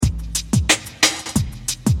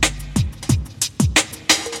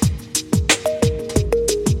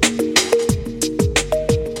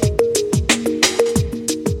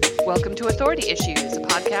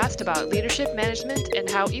podcast about leadership management and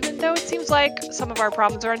how, even though it seems like some of our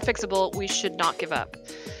problems are unfixable, we should not give up.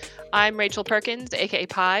 I'm Rachel Perkins, aka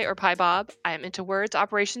Pie or Pie Bob. I am into words,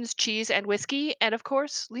 operations, cheese, and whiskey, and of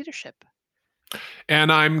course, leadership.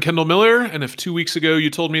 And I'm Kendall Miller, and if 2 weeks ago you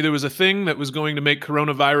told me there was a thing that was going to make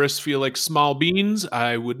coronavirus feel like small beans,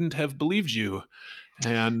 I wouldn't have believed you.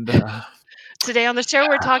 And Today on the show,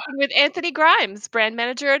 we're talking with Anthony Grimes, brand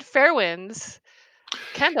manager at Fairwinds.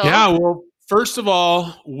 Kendall. Yeah, well, first of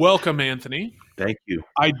all, welcome, Anthony. Thank you.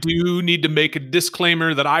 I do need to make a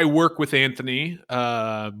disclaimer that I work with Anthony.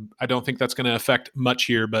 I don't think that's going to affect much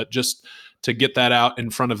here, but just to get that out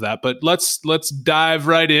in front of that. But let's dive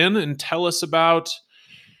right in and tell us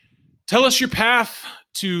your path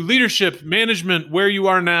to leadership, management, where you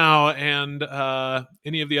are now, and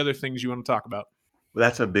any of the other things you want to talk about. Well,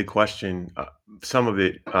 that's a big question. Some of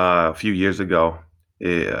it a few years ago,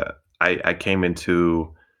 I came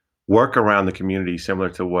into work around the community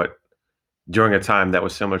during a time that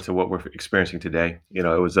was similar to what we're experiencing today. You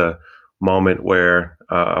know, it was a moment where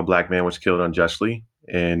a Black man was killed unjustly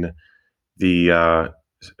in the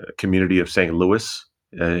community of St. Louis.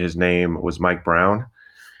 His name was Mike Brown.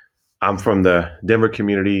 I'm from the Denver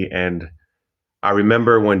community, and I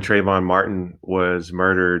remember when Trayvon Martin was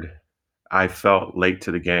murdered, I felt late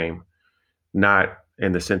to the game, not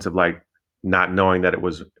in the sense of like not knowing that it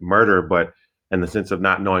was murder, but in the sense of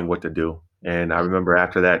not knowing what to do. And I remember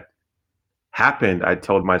after that happened, I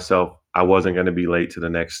told myself I wasn't going to be late to the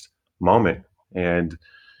next moment. And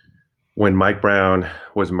when Mike Brown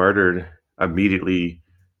was murdered, immediately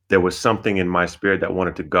there was something in my spirit that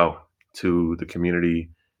wanted to go to the community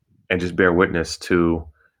and just bear witness to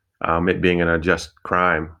it being an unjust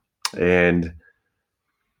crime. And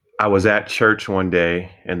I was at church one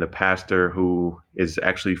day, and the pastor, who is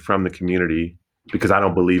actually from the community, because I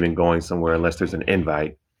don't believe in going somewhere unless there's an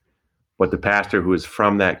invite, but the pastor who is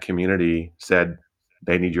from that community said,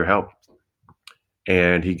 they need your help.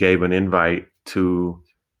 And he gave an invite to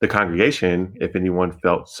the congregation, if anyone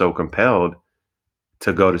felt so compelled,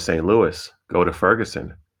 to go to St. Louis, go to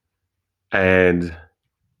Ferguson. And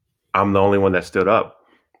I'm the only one that stood up.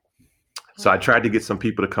 So I tried to get some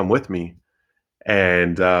people to come with me.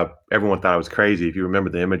 And everyone thought I was crazy. If you remember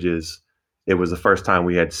the images, it was the first time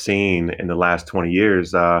we had seen in the last 20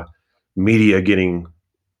 years media getting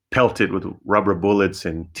pelted with rubber bullets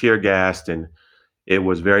and tear gassed. And it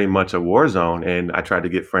was very much a war zone. And I tried to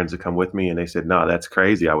get friends to come with me, and they said, no, that's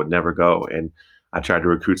crazy. I would never go. And I tried to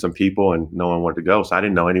recruit some people, and no one wanted to go. So I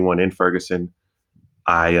didn't know anyone in Ferguson.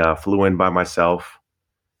 I flew in by myself.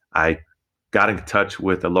 I got in touch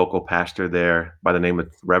with a local pastor there by the name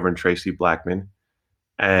of Reverend Tracy Blackman.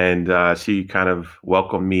 And she kind of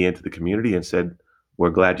welcomed me into the community and said, we're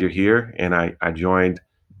glad you're here. And I joined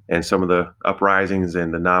in some of the uprisings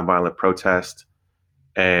and the nonviolent protest.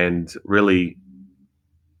 And really,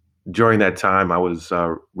 during that time, I was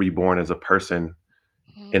reborn as a person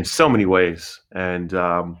in so many ways. And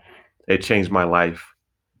it changed my life.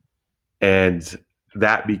 And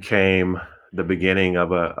that became the beginning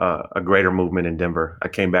of a greater movement in Denver. I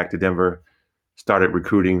came back to Denver, started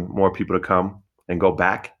recruiting more people to come and go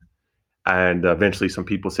back. And eventually some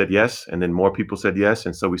people said yes, and then more people said yes.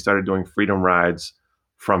 And so we started doing freedom rides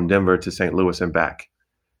from Denver to St. Louis and back.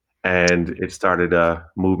 And it started a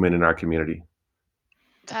movement in our community.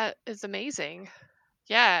 That is amazing.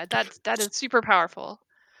 Yeah, that is super powerful.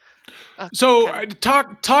 So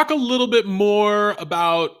talk a little bit more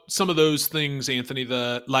about some of those things, Anthony.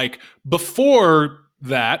 Before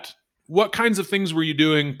that, what kinds of things were you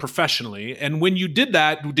doing professionally? And when you did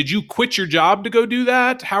that, did you quit your job to go do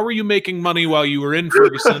that? How were you making money while you were in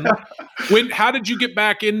Ferguson? How did you get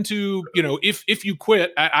back into, if you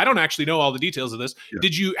quit? I don't actually know all the details of this.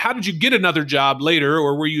 Yeah. How did you get another job later,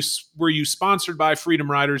 or were you sponsored by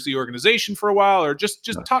Freedom Riders, the organization, for a while, or just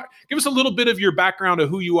talk? Give us a little bit of your background of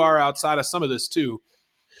who you are outside of some of this too.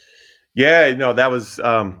 Yeah,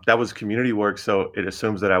 that was community work, so it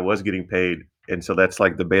assumes that I was getting paid. And so that's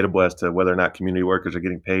like debatable as to whether or not community workers are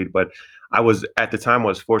getting paid. But I was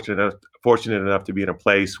fortunate enough to be in a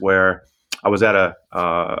place where I was at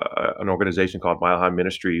an organization called Mile High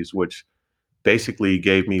Ministries, which basically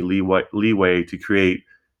gave me leeway to create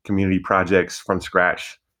community projects from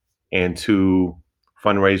scratch and to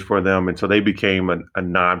fundraise for them. And so they became a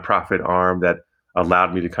nonprofit arm that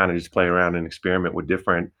allowed me to kind of just play around and experiment with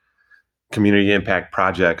different community impact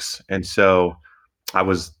projects. And so I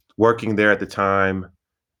was working there at the time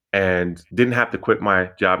and didn't have to quit my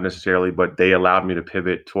job necessarily, but they allowed me to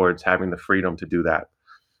pivot towards having the freedom to do that.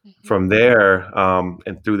 Mm-hmm. From there,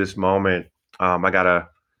 and through this moment, I got a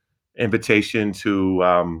invitation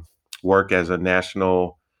to work as a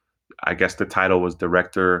national I guess the title was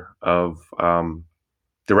director of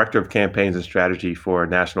campaigns and strategy for a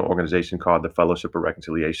national organization called the Fellowship of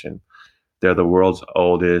Reconciliation. They're the world's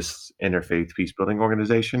oldest interfaith peace building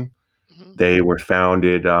organization. Mhm. They were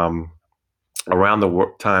founded around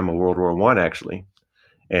the time of World War I, actually,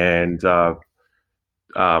 and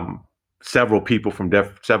several people from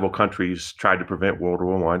several countries tried to prevent World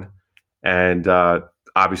War I, and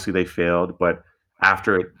obviously they failed. But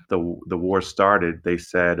after the war started, they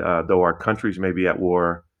said, though our countries may be at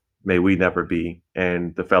war, may we never be.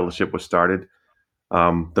 And the fellowship was started.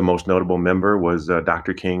 The most notable member was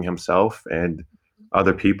Dr. King himself and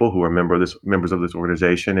other people who were members of this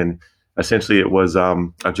organization. And essentially, it was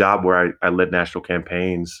a job where I led national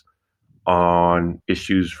campaigns on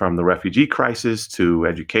issues from the refugee crisis to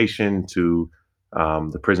education to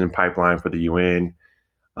the prison pipeline for the UN,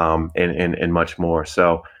 and much more.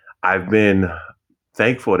 So I've been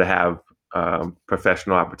thankful to have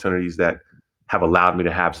professional opportunities that have allowed me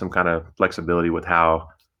to have some kind of flexibility with how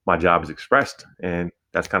my job is expressed. And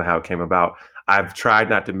that's kind of how it came about. I've tried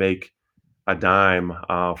not to make a dime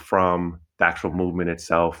from the actual movement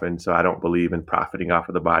itself. And so I don't believe in profiting off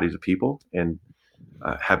of the bodies of people, and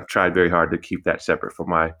have tried very hard to keep that separate from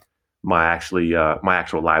my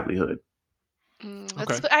actual livelihood.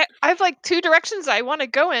 That's, Okay. I have like two directions I want to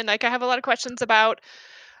go in. Like I have a lot of questions about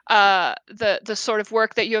the sort of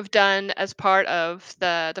work that you have done as part of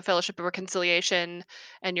the Fellowship of Reconciliation,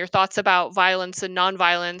 and your thoughts about violence and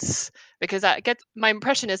nonviolence, because my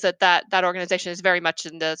impression is that organization is very much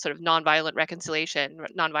in the sort of nonviolent reconciliation,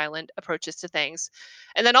 nonviolent approaches to things.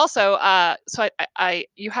 And then also, so I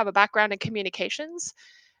you have a background in communications,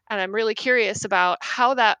 and I'm really curious about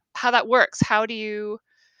how that works. How do you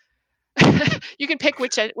you can pick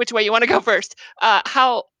which way you want to go first.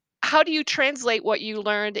 How do you translate what you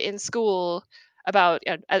learned in school about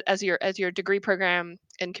as your degree program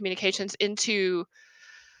in communications into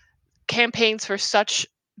campaigns for such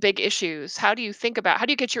big issues? How do you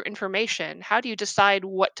get your information? How do you decide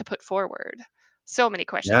what to put forward? So many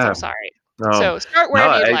questions. I'm Yeah. sorry. Um, So start no,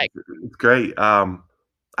 wherever you'd like. it's great. I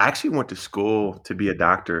actually went to school to be a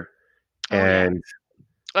doctor, Oh yeah, and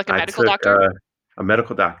like a I medical took doctor. a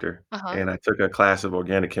medical doctor, Uh huh. and I took a class of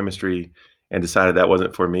organic chemistry and decided that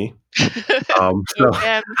wasn't for me. Go So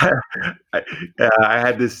again. I, I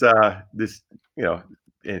had this, you know,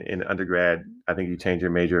 in undergrad, I think you change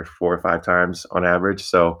your major 4 or 5 times on average.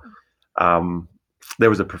 So um, there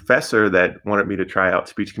was a professor that wanted me to try out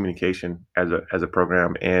speech communication as a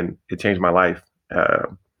program, and it changed my life.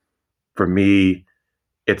 For me,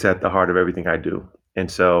 it's at the heart of everything I do,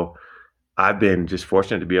 and so I've been just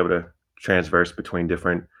fortunate to be able to transverse between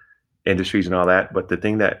different industries and all that. But the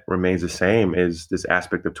thing that remains the same is this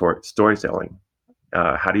aspect of storytelling.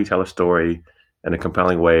 How do you tell a story in a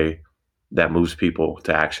compelling way that moves people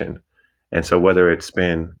to action? And so, whether it's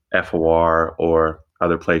been FOR or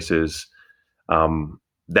other places, um,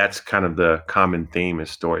 that's kind of the common theme is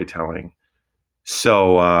storytelling.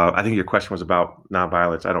 So, I think your question was about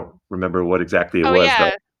nonviolence. I don't remember what exactly it Oh was, though.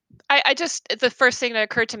 yeah. I just the first thing that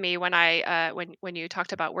occurred to me when when you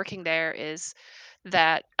talked about working there is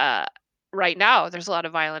that right now there's a lot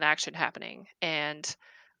of violent action happening, and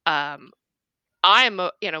um,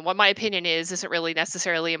 what my opinion is isn't really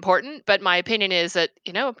necessarily important, but my opinion is that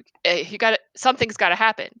you got something's got to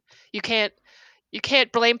happen. You can't you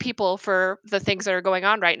can't blame people for the things that are going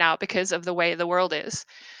on right now because of the way the world is.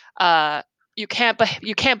 Uh, you can't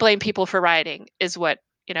blame people for rioting, is what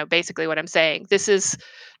basically what I'm saying. This is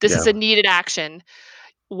Yeah, a needed action.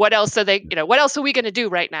 What else are we going to do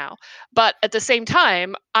right now? But at the same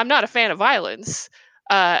time, I'm not a fan of violence.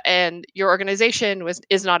 And your organization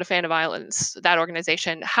is not a fan of violence. That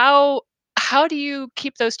organization. How do you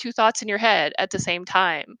keep those two thoughts in your head at the same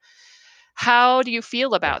time? How do you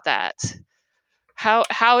feel about that?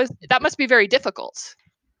 How is that must be very difficult.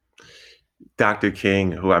 Dr.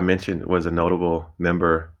 King, who I mentioned, was a notable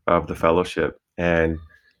member of the fellowship, and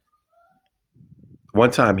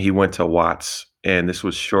one time he went to Watts, and this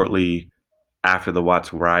was shortly after the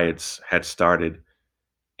Watts riots had started.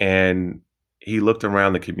 And he looked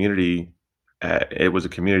around the community. It was a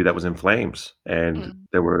community that was in flames, and Mm,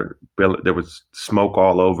 there was smoke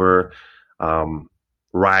all over, um,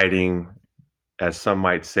 rioting, as some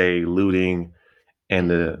might say, looting, and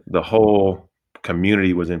mm. the whole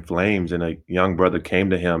community was in flames. And a young brother came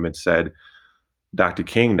to him and said, Dr.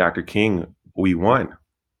 King, we won."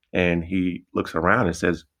 And he looks around and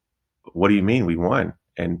says, "What do you mean we won?"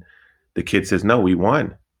 And the kid says, "No, we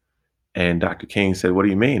won." And Dr. King said, "What do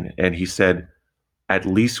you mean?" And he said, "At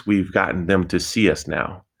least we've gotten them to see us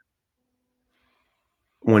now."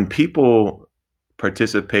 When people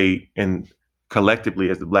participate in collectively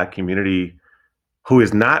as the Black community, who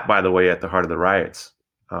is not, by the way, at the heart of the riots,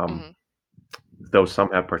 though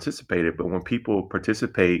some have participated. But when people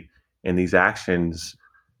participate in these actions,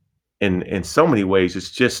 in so many ways, it's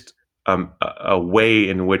just a way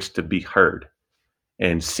in which to be heard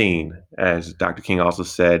and seen. As Dr. King also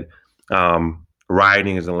said,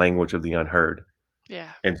 rioting is the language of the unheard.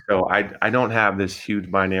 Yeah. And so I don't have this huge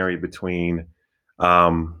binary between,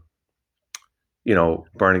 burning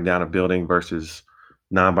down a building versus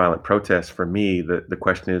nonviolent protests. For me, the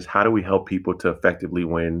question is, how do we help people to effectively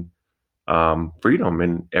win freedom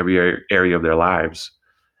in every area of their lives?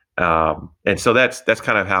 And so that's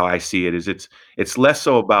kind of how I see it. Is it's less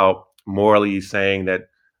so about morally saying that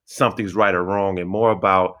something's right or wrong, and more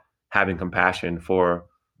about having compassion for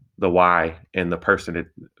the why and the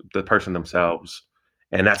person themselves.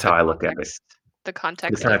 And that's how I look at it. The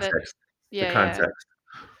context of it. The context.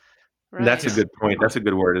 Right. And that's a good point. That's a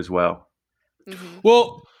good word as well. Mm-hmm.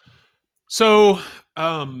 Well, so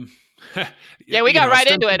we got right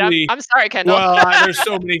into it. I'm sorry, Kendall. Well, there's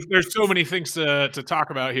so many things to talk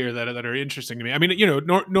about here that are interesting to me. I mean,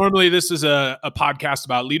 normally this is a podcast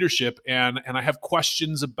about leadership, and I have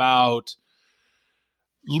questions about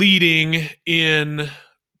leading in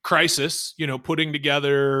crisis, putting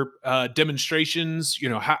together demonstrations,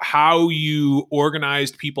 how you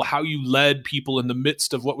organized people, how you led people in the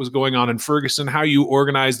midst of what was going on in Ferguson, how you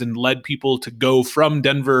organized and led people to go from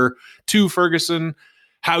Denver to Ferguson,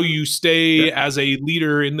 how you stay as a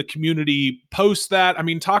leader in the community post that. I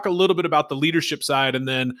mean, talk a little bit about the leadership side. And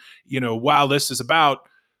then, while this is about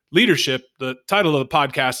leadership, the title of the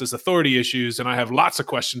podcast is Authority Issues, and I have lots of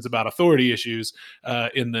questions about authority issues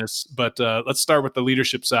in this. But let's start with the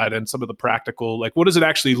leadership side and some of the practical, like, what does it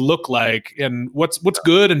actually look like, and what's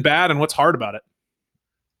good and bad, and what's hard about it?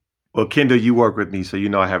 Well, Kendall, you work with me, so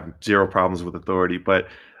I have zero problems with authority. But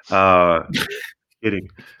kidding.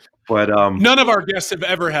 But none of our guests have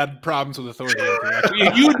ever had problems with authority.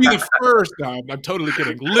 Actually, you would be the first. I'm totally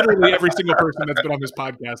kidding. Literally every single person that's been on this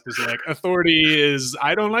podcast is like, authority is,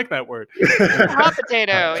 I don't like that word. Hot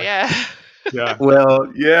potato, yeah. Yeah.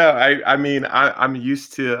 Well, yeah. I'm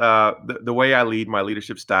used to the way I lead. My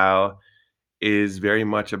leadership style is very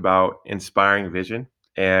much about inspiring vision,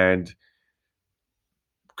 and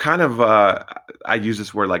kind of I use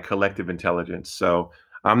this word like collective intelligence. So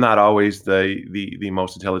I'm not always the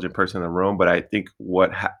most intelligent person in the room, but I think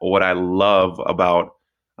what I love about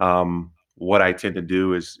what I tend to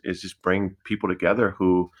do is just bring people together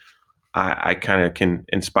who I kind of can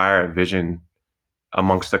inspire a vision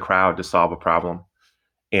amongst the crowd to solve a problem.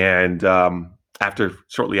 And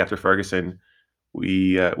shortly after Ferguson,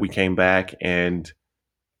 we came back, and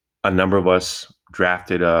a number of us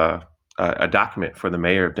drafted a document for the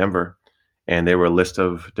mayor of Denver, and there were a list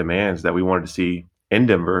of demands that we wanted to see in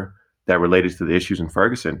Denver that related to the issues in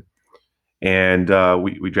Ferguson. And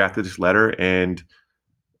we drafted this letter, and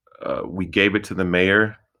we gave it to the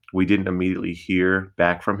mayor. We didn't immediately hear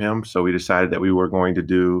back from him, so we decided that we were going to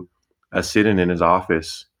do a sit-in in his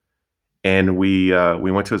office. And we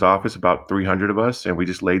went to his office, about 300 of us, and we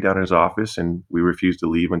just laid down in his office, and we refused to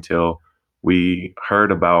leave until we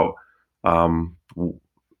heard about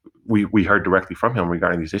we heard directly from him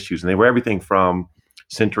regarding these issues. And they were everything from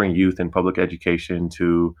centering youth in public education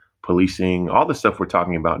to policing, all the stuff we're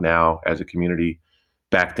talking about now as a community.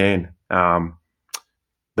 Back then,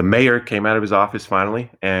 the mayor came out of his office finally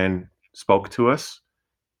and spoke to us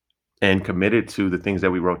and committed to the things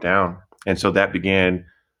that we wrote down. And so that began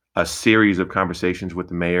a series of conversations with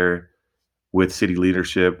the mayor, with city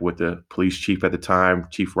leadership, with the police chief at the time,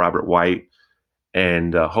 Chief Robert White,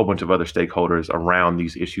 and a whole bunch of other stakeholders around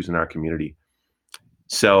these issues in our community.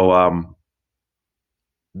 So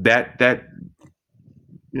that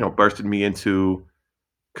bursted me into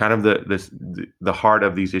kind of the heart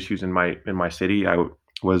of these issues in my city. I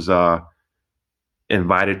was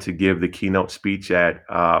invited to give the keynote speech at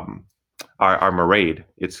our Marade.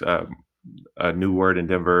 It's a new word in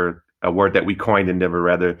Denver, a word that we coined in Denver,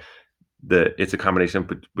 rather. It's a combination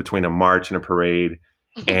between a march and a parade.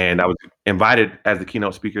 And I was invited as the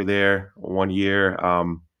keynote speaker there one year,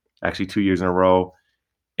 actually 2 years in a row.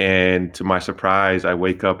 And to my surprise, I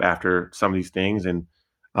wake up after some of these things, and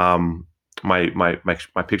my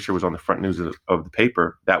picture was on the front news of the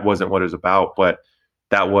paper. That wasn't what it was about, but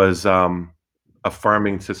that was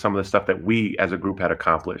affirming to some of the stuff that we as a group had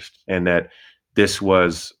accomplished, and that this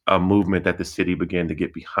was a movement that the city began to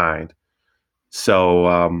get behind.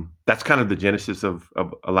 So that's kind of the genesis of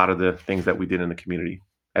a lot of the things that we did in the community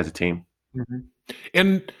as a team. Mm-hmm.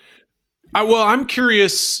 And I'm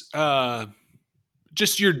curious,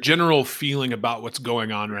 just your general feeling about what's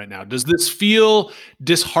going on right now. Does this feel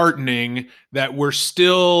disheartening that we're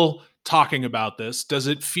still talking about this? Does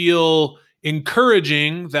it feel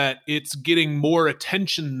encouraging that it's getting more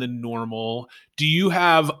attention than normal? Do you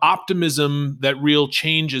have optimism that real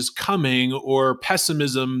change is coming, or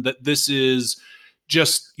pessimism that this is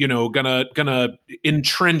just, gonna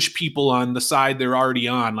entrench people on the side they're already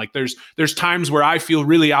on? Like there's times where I feel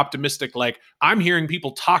really optimistic, like I'm hearing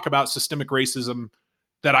people talk about systemic racism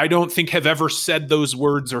that I don't think have ever said those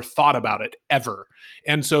words or thought about it ever.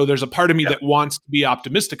 And so there's a part of me that wants to be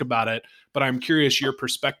optimistic about it, but I'm curious your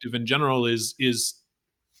perspective in general is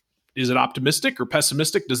it optimistic or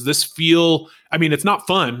pessimistic? Does this feel, I mean, it's not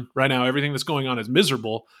fun right now. Everything that's going on is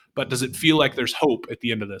miserable, but does it feel like there's hope at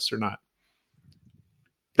the end of this or not?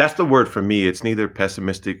 That's the word for me. It's neither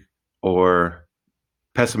or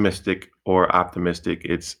optimistic.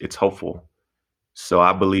 It's hopeful. So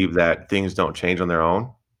I believe that things don't change on their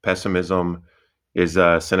own. Pessimism is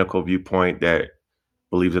a cynical viewpoint that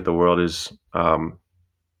believes that the world is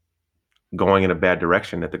going in a bad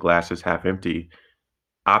direction, that the glass is half empty.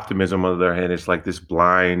 Optimism, on the other hand, is like this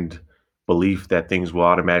blind belief that things will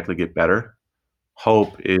automatically get better.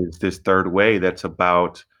 Hope is this third way that's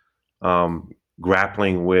about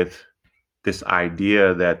grappling with this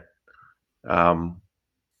idea that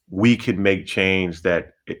we can make change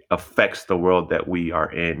that it affects the world that we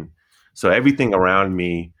are in. So everything around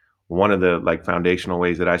me, one of the like foundational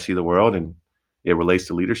ways that I see the world, and it relates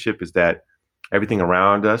to leadership, is that everything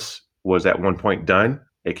around us was at one point done.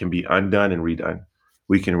 It can be undone and redone.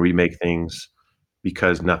 We can remake things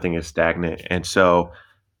because nothing is stagnant. And so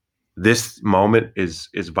this moment is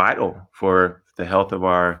vital for the health of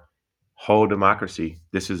our whole democracy.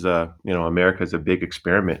 This is America is a big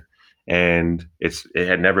experiment. And it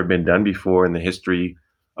had never been done before in the history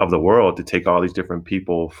of the world, to take all these different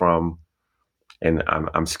people from, and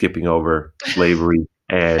I'm skipping over slavery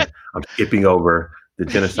and I'm skipping over the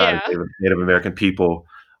genocide of Native American people.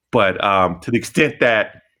 But to the extent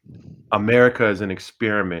that America is an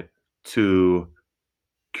experiment to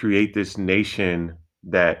create this nation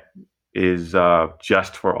that is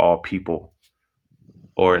just for all people,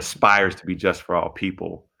 or aspires to be just for all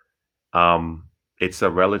people, it's a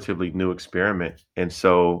relatively new experiment. And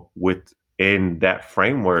so within that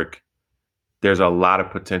framework, there's a lot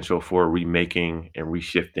of potential for remaking and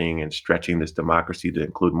reshifting and stretching this democracy to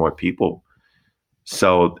include more people.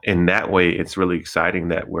 So in that way, it's really exciting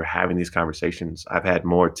that we're having these conversations. I've had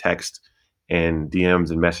more text and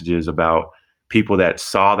DMs and messages about people that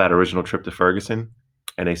saw that original trip to Ferguson,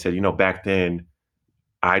 and they said, back then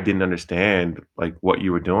I didn't understand like what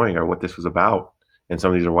you were doing or what this was about. And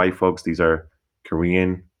some of these are white folks. These are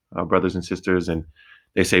Korean brothers and sisters. And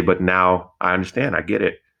they say, but now I understand, I get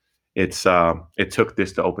it. It took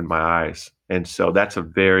this to open my eyes. And so that's a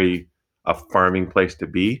very affirming place to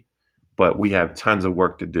be, but we have tons of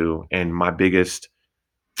work to do. And my biggest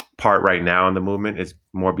part right now in the movement is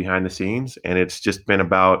more behind the scenes. And it's just been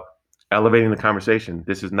about elevating the conversation.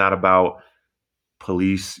 This is not about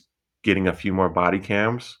police getting a few more body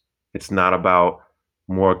cams. It's not about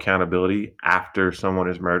more accountability after someone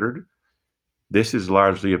is murdered. This is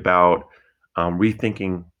largely about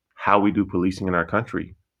rethinking how we do policing in our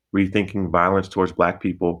country, rethinking violence towards Black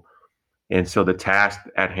people. And so the task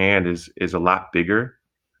at hand is a lot bigger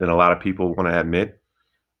than a lot of people want to admit.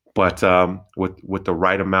 But with the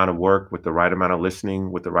right amount of work, with the right amount of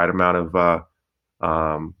listening, with the right amount of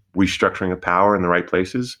restructuring of power in the right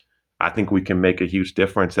places, I think we can make a huge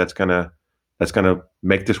difference. That's gonna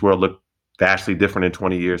make this world look vastly different in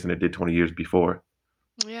 20 years than it did 20 years before.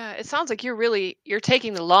 Yeah, it sounds like you're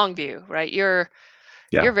taking the long view, right? You're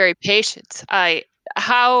Yeah. very patient. I'm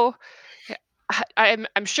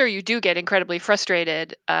sure you do get incredibly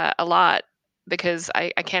frustrated a lot, because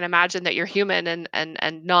I can't imagine that you're human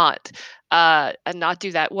and not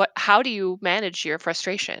do that. How do you manage your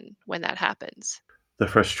frustration when that happens? The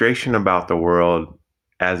frustration about the world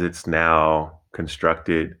as it's now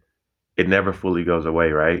constructed, it never fully goes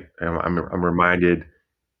away, right? I'm reminded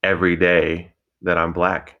every day that I'm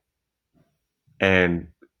Black. And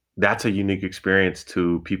that's a unique experience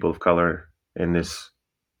to people of color in this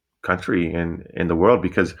country and in the world,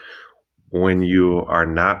 because when you are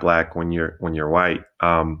not Black, when you're white,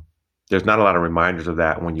 there's not a lot of reminders of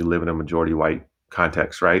that when you live in a majority white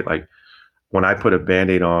context, right? Like when I put a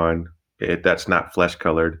Band-Aid on it that's not flesh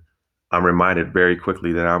colored, I'm reminded very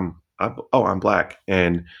quickly that I'm Black.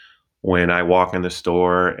 And when I walk in the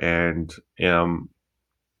store and am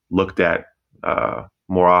looked at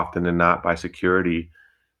more often than not by security,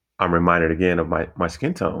 I'm reminded again of my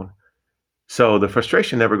skin tone. So the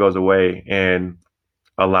frustration never goes away. And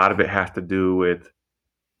a lot of it has to do with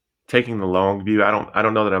taking the long view. I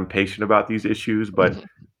don't know that I'm patient about these issues, but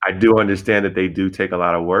I do understand that they do take a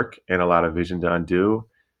lot of work and a lot of vision to undo.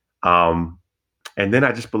 Um, and then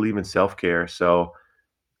I just believe in self care. So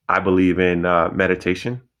I believe in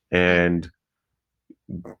meditation and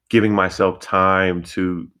giving myself time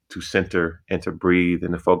to center and to breathe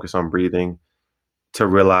and to focus on breathing, to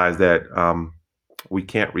realize that we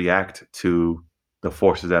can't react to the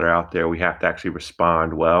forces that are out there. We have to actually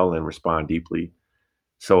respond well and respond deeply.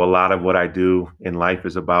 So a lot of what I do in life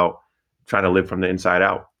is about trying to live from the inside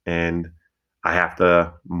out, and I have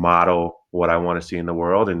to model what I want to see in the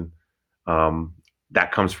world, and um,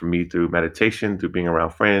 that comes from me through meditation, through being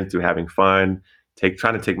around friends, through having fun,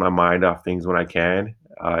 trying to take my mind off things when I can,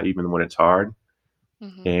 even when it's hard.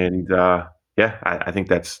 Mhm. And yeah, I think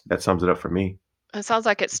that sums it up for me. It sounds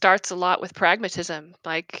like it starts a lot with pragmatism.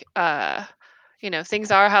 Like,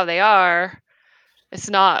 things are how they are. It's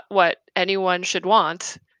not what anyone should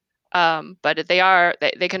want. But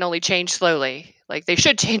they can only change slowly. Like they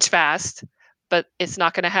should change fast, but it's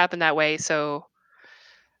not going to happen that way. So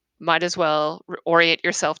might as well orient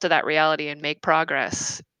yourself to that reality and make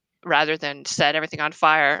progress rather than set everything on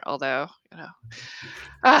fire. Although,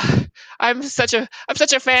 ah, I'm such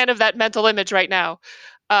a fan of that mental image right now.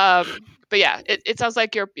 But yeah, it sounds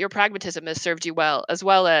like your pragmatism has served you well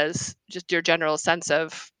as just your general sense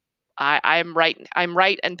of I'm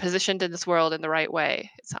right and positioned in this world in the right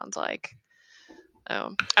way. It sounds like. I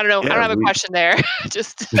don't know. I Yeah, don't have a question there.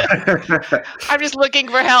 just I'm just looking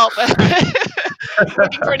for help.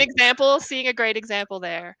 Looking for an example, seeing a great example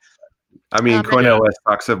there. I mean, And Cornel West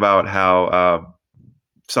talks about how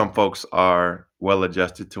some folks are well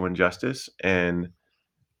adjusted to injustice, and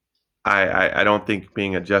I don't think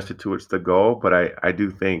being adjusted to it's the goal, but I do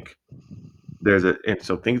think and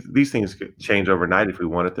so these things could change overnight if we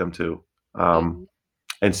wanted them to. Um, Mhm.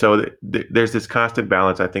 and so there's this constant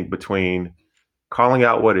balance, I think, between calling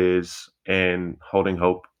out what is and holding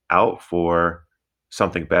hope out for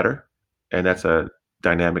something better. And that's a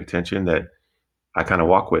dynamic tension that I kind of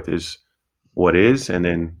walk with, is what is and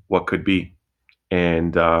then what could be.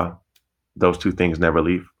 And those two things never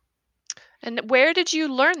leave. And where did you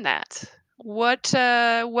learn that? What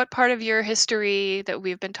part of your history that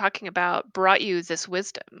we've been talking about brought you this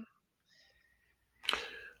wisdom?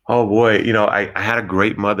 Oh boy, I had a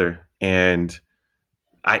great mother, and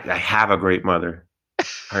I have a great mother.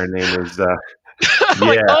 Her name is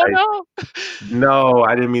Like, yeah. oh no. No,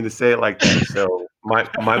 I didn't mean to say it like that. So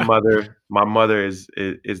my mother is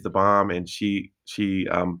the bomb, and she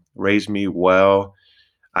raised me well.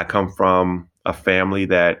 I come from a family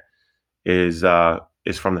that is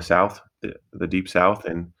from the South, the deep South,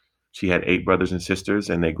 and she had 8 brothers and sisters,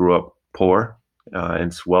 and they grew up poor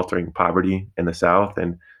in sweltering poverty in the South,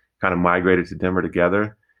 and kind of migrated to Denver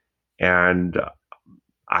together. And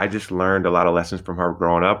I just learned a lot of lessons from her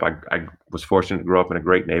growing up. I was fortunate to grow up in a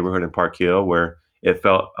great neighborhood in Park Hill where it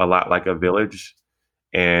felt a lot like a village.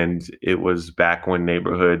 And it was back when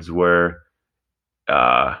neighborhoods were,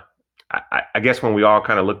 uh, I guess, when we all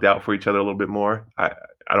kind of looked out for each other a little bit more. I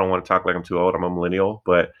don't want to talk like I'm too old. I'm a millennial,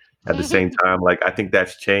 but at the same time, like, I think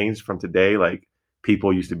that's changed from today. Like,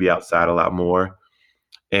 people used to be outside a lot more.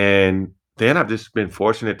 And then I've just been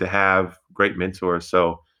fortunate to have great mentors.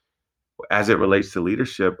 So as it relates to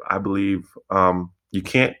leadership, I believe you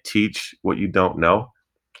can't teach what you don't know.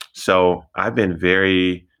 So I've been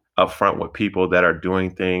very upfront with people that are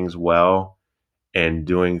doing things well and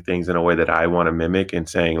doing things in a way that I want to mimic, and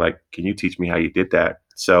saying, like, can you teach me how you did that?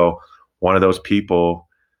 So one of those people,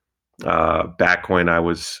 back when I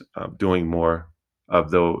was doing more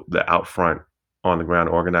of the out front, on the ground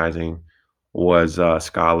organizing, was a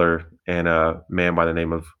scholar and a man by the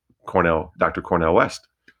name of Dr. Cornel West.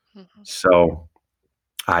 Mhm. So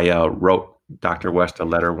I wrote Dr. West a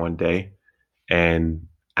letter one day and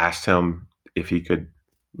asked him if he could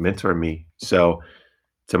mentor me. So,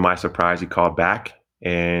 to my surprise, he called back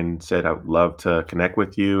and said, "I would love to connect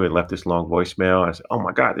with you," and left this long voicemail. I said, "Oh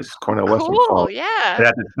my God, this is Cornel West on the phone." Cool, yeah. And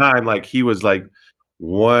at the time, like, he was like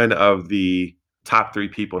one of the top 3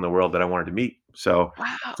 people in the world that I wanted to meet. So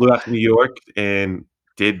flew Wow. out to New York and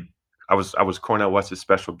did. I was Cornel West's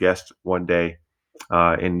special guest one day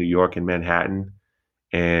in New York, in Manhattan,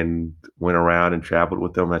 and went around and traveled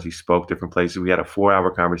with him as he spoke different places. We had a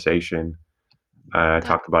 4-hour conversation. That's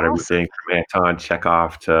Talked about awesome. everything from Anton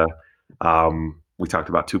Chekhov to we talked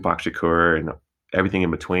about Tupac Shakur and everything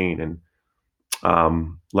in between, and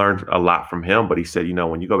learned a lot from him. But he said,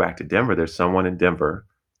 when you go back to Denver, there's someone in Denver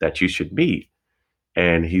that you should meet,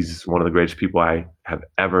 and he's one of the greatest people I have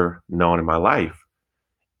ever known in my life.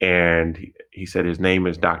 And he said his name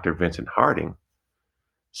is Dr. Vincent Harding.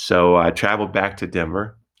 So I traveled back to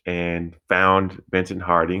Denver, and found Vincent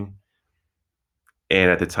Harding. And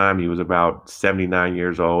at the time, he was about 79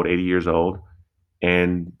 years old, 80 years old.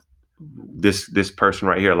 And this person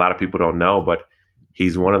right here, a lot of people don't know, but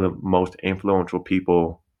he's one of the most influential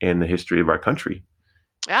people in the history of our country.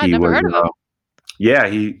 Yeah, I He never was, heard of him. yeah,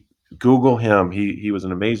 he Google him. He was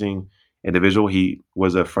an amazing individual. He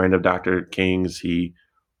was a friend of Dr. King's. He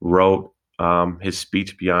wrote his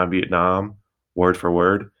speech Beyond Vietnam word for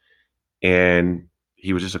word, and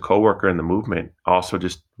he was just a coworker in the movement. Also,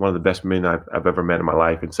 just one of the best men I've ever met in my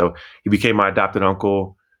life. And so he became my adopted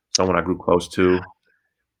uncle, someone I grew close to.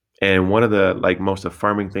 And one of the like most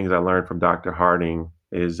affirming things I learned from Dr. Harding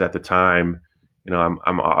is at the time,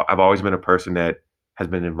 I've always been a person that has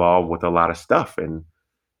been involved with a lot of stuff and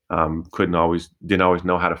didn't always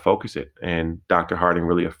know how to focus it. And Dr. Harding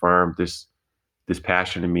really affirmed this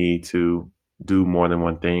passion in me to do more than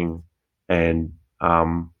one thing, and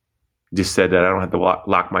just said that I don't have to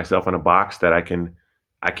lock myself in a box. That I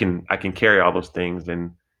can carry all those things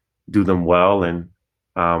and do them well, and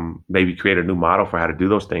maybe create a new model for how to do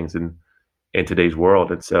those things in today's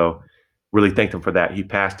world. And so, really thanked him for that. He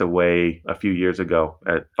passed away a few years ago,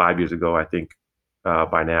 5 years ago, I think,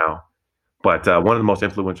 by now. But one of the most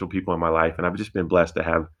influential people in my life, and I've just been blessed to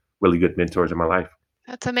have really good mentors in my life.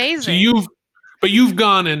 That's amazing. So you've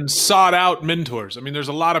gone and sought out mentors. I mean, there's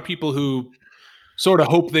a lot of people who sort of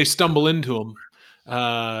hope they stumble into them,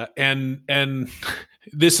 and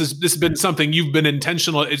this has been something you've been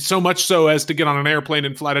intentional. It's so much so as to get on an airplane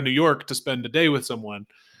and fly to New York to spend a day with someone.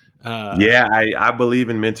 Yeah, I believe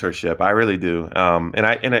in mentorship. I really do.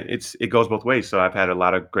 It goes both ways. So I've had a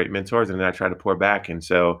lot of great mentors, and then I try to pour back. And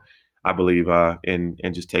so I believe in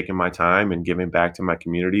just taking my time and giving back to my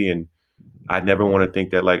community. And I never want to think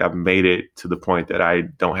that like I've made it to the point that I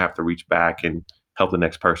don't have to reach back and help the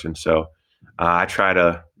next person. So I try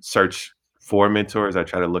to search for mentors. I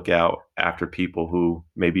try to look out after people who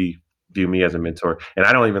maybe view me as a mentor. And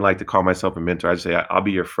I don't even like to call myself a mentor. I just say I'll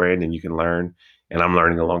be your friend, and you can learn, and I'm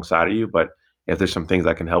learning alongside of you. But if there's some things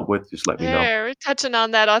I can help with, just let me know. Yeah, we're touching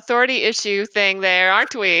on that authority issue thing there,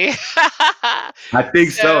 aren't we? I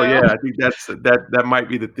think so. So, Yeah, I think that might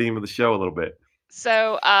be the theme of the show a little bit.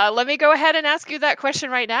 so let me go ahead and ask you that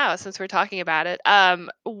question right now, since we're talking about it.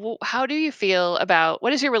 How do you feel about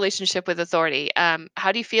what is your relationship with authority?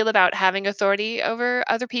 How do you feel about having authority over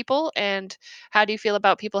other people, and how do you feel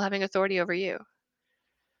about people having authority over you?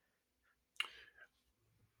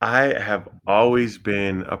 I have always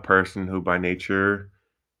been a person who, by nature,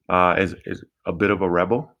 is a bit of a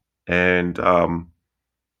rebel, and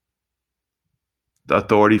the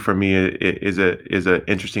authority for me is a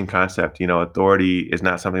interesting concept. Authority is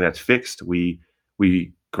not something that's fixed. We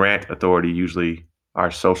grant authority. Usually, our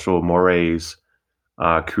social mores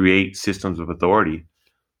create systems of authority,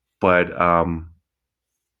 but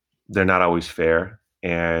they're not always fair,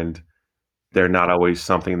 and they're not always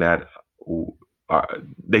something that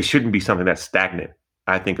they shouldn't be something that's stagnant.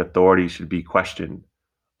 I think authority should be questioned.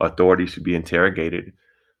 Authority should be interrogated.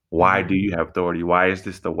 Why do you have authority? Why is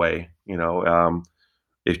this the way?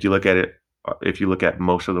 If you look at it, if you look at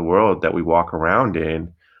most of the world that we walk around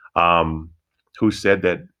in, um, who said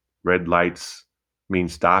that red lights mean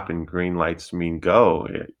stop and green lights mean go?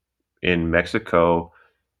 In Mexico,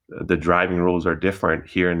 the driving rules are different.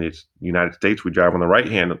 Here in the United States, we drive on the right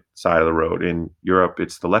hand side of the road. In Europe,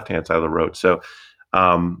 it's the left hand side of the road. So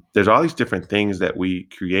there's all these different things that we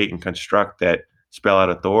create and construct that spell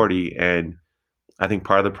out authority. And I think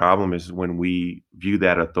part of the problem is when we view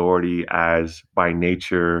that authority as by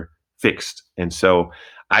nature fixed. And so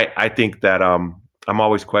I think that I'm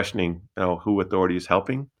always questioning, who authority is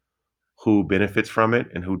helping, who benefits from it,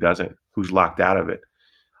 and who doesn't, who's locked out of it.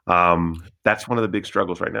 That's one of the big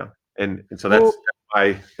struggles right now, and so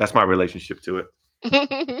that's my relationship to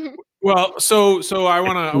it. Well, so I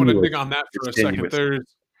want to dig Tenuous. on that for a It's second. tenuous.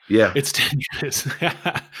 Yeah. It's tenuous.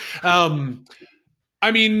 I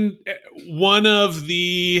mean, one of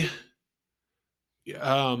the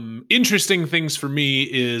interesting things for me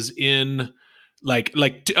is in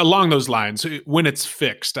along those lines when it's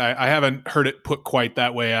fixed. I haven't heard it put quite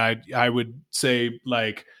that way. I would say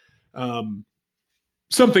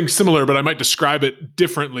something similar, but I might describe it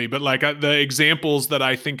differently. But the examples that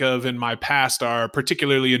I think of in my past are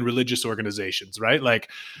particularly in religious organizations, right? Like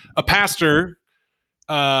a pastor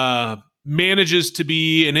manages to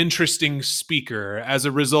be an interesting speaker, as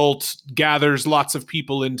a result gathers lots of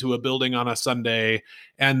people into a building on a Sunday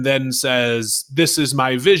and then says, "This is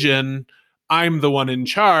my vision. I'm the one in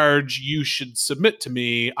charge. You should submit to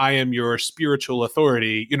me. I am your spiritual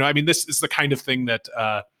authority." I mean, this is the kind of thing that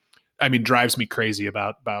I mean, drives me crazy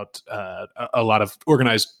about a lot of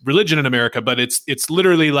organized religion in America. But it's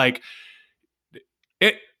literally like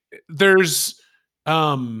it. There's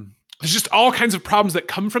just all kinds of problems that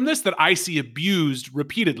come from this that I see abused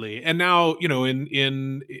repeatedly. And now,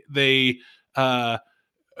 in the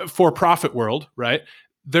for-profit world, right?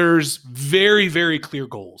 There's very, very clear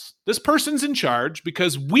goals. This person's in charge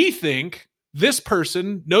because we think this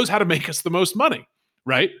person knows how to make us the most money,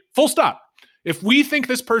 right? Full stop. If we think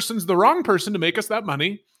this person's the wrong person to make us that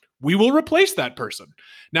money, we will replace that person.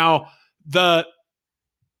 Now, the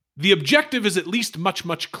objective is at least much,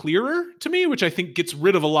 much clearer to me, which I think gets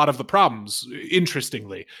rid of a lot of the problems,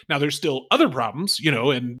 interestingly. Now, there's still other problems,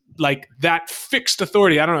 and like that fixed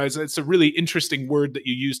authority. I don't know. It's a really interesting word that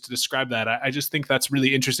you use to describe that. I just think that's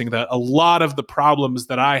really interesting that a lot of the problems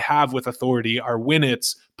that I have with authority are when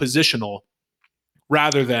it's positional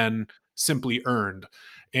rather than simply earned.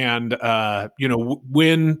 And,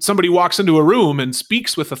 when somebody walks into a room and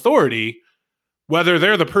speaks with authority, whether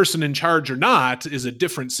they're the person in charge or not is a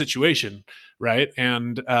different situation, right?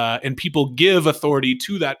 And people give authority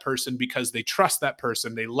to that person because they trust that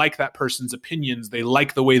person. They like that person's opinions. They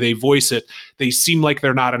like the way they voice it. They seem like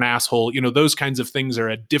they're not an asshole. Those kinds of things are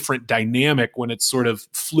a different dynamic when it's sort of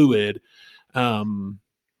fluid. I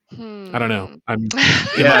don't know. I mean,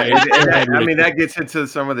 that gets into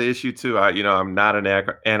some of the issue too. I'm not an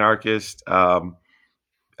anarchist.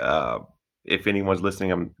 If anyone's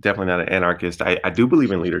listening, I'm definitely not an anarchist. I do believe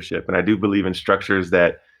in leadership, and I do believe in structures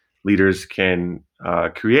that leaders can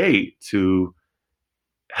create to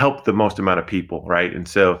help the most amount of people, right? And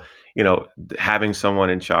so, having someone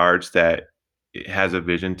in charge that has a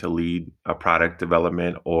vision to lead a product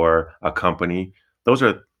development or a company, those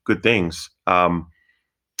are good things.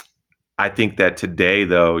 I think that today,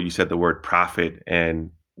 though, you said the word profit,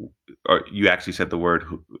 or you actually said the word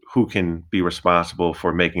who can be responsible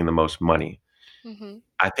for making the most money. Mm-hmm.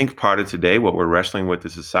 I think part of today, what we're wrestling with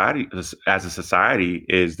as a society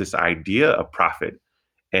is this idea of profit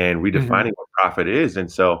and redefining what profit is.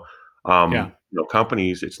 And so,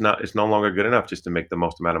 companies, it's no longer good enough just to make the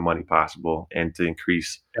most amount of money possible and to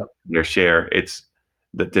increase their share. It's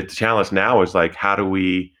the challenge now is like, how do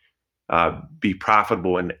we be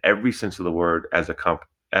profitable in every sense of the word as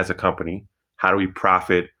a company? How do we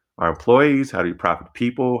profit our employees? How do we profit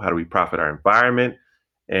people? How do we profit our environment?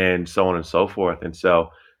 And so on and so forth. And so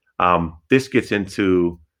this gets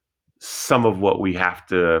into some of what we have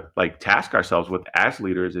to task ourselves with as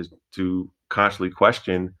leaders is to constantly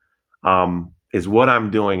question, is what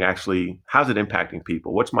I'm doing actually, how's it impacting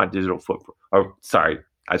people? What's my digital footprint? Or sorry,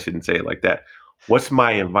 I shouldn't say it like that. What's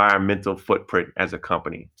my environmental footprint as a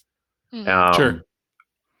company? Sure.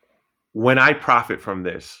 When I profit from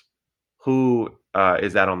this, who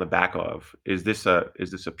is that on the back of? Is this a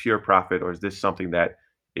pure profit, or is this something that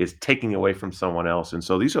is taking away from someone else? And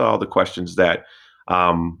so these are all the questions that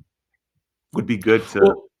would be good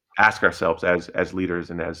to ask ourselves as leaders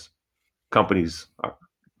and as companies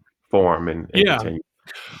form and continue.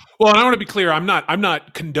 Well, and I want to be clear. I'm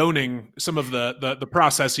not condoning some of the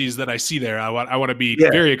processes that I see there. I want to be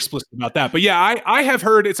very explicit about that. But I have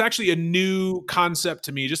heard, it's actually a new concept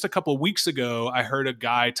to me. Just a couple of weeks ago, I heard a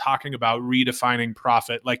guy talking about redefining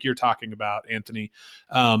profit, like you're talking about, Anthony.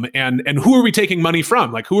 And who are we taking money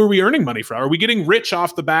from? Like, who are we earning money from? Are we getting rich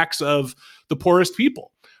off the backs of the poorest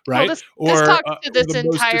people? Right? Well, this talks to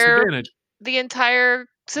the entire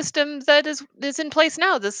system that is in place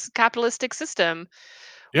now. This capitalistic system.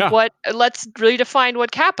 Yeah. Let's redefine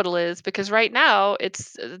what capital is, because right now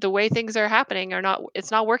it's the way things are happening it's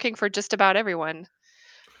not working for just about everyone.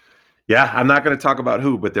 Yeah, I'm not going to talk about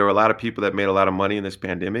who, but there were a lot of people that made a lot of money in this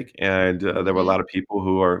pandemic, and there were a lot of people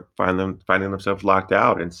who are finding themselves locked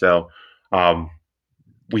out. And so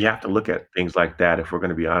we have to look at things like that if we're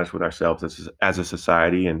going to be honest with ourselves as a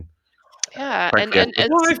society. And I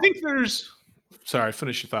think there's. Sorry,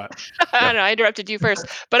 finish your thought. I don't know. I interrupted you first,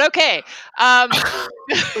 but okay. I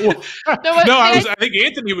think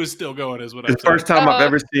Anthony was still going. Is what it's the first time I've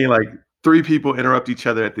ever seen like three people interrupt each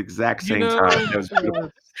other at the exact same time.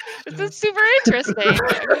 This is super interesting.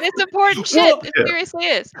 I mean, it's important shit. It seriously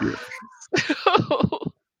is.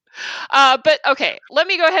 But okay, let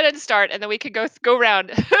me go ahead and start, and then we can go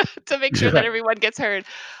around to make sure that everyone gets heard.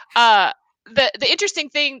 The interesting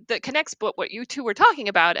thing that connects what you two were talking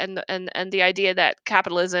about and the idea that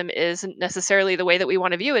capitalism isn't necessarily the way that we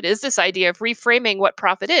want to view it is this idea of reframing what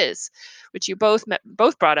profit is, which you both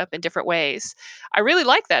brought up in different ways. I really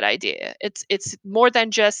like that idea. It's more than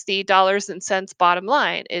just the dollars and cents bottom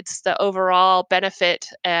line. It's the overall benefit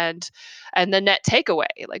and the net takeaway.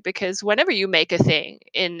 Because whenever you make a thing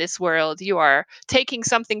in this world, you are taking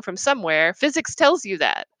something from somewhere. Physics tells you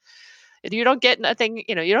that. You don't get nothing,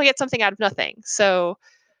 you don't get something out of nothing. So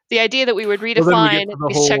the idea that we would Well, then we get redefine to the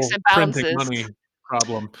these checks whole and printing balances. money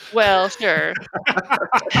problem. Well, sure.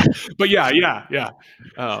 But yeah.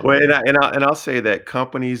 Well, and I'll say that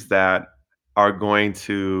companies that are going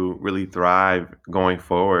to really thrive going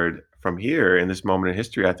forward from here in this moment in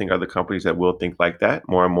history, I think are the companies that will think like that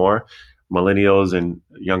more and more. Millennials and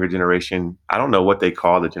younger generation. I don't know what they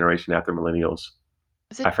call the generation after millennials.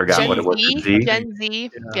 Is it I forgot what Gen it was. Z? Z. Gen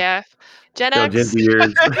Z? Yeah. Yeah. Gen Gen X?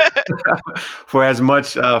 Zers. For as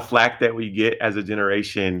much flack that we get as a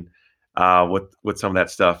generation with some of that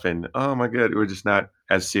stuff, and oh my god, we're just not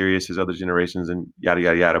as serious as other generations, and yada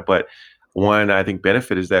yada yada. But one, I think,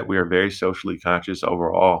 benefit is that we are very socially conscious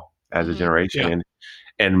overall as a Mhm. generation,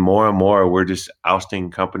 Yeah. and more we're just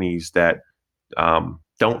ousting companies that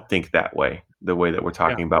don't think that way. The way that we're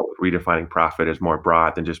talking about redefining profit as more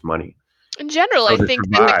broad than just money. In general, So I to think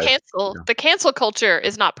that survive, the cancel culture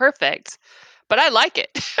is not perfect, but I like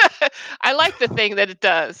it. I like the thing that it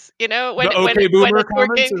does. When The when okay when boomer it's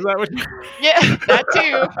comments, working. is that what Yeah, that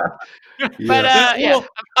too. But yeah. yeah, well,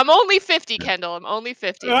 I'm only 50, Kendall. I'm only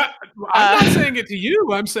 50. Uh, I'm not Uh, saying it to you.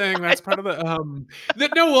 I'm saying that's part of the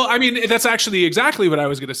that no, well, I mean, that's actually exactly what I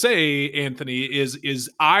was going to say, Anthony, is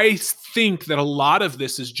I think that a lot of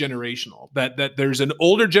this is generational. That there's an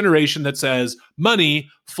older generation that says money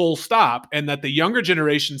full stop, and that the younger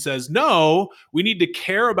generation says no, we need to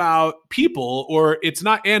care about people, or it's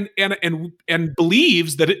not, and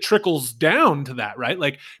believes that it trickles down to that, right?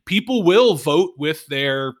 Like people will vote with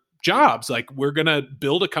their jobs. Like we're going to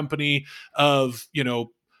build a company of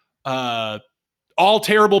all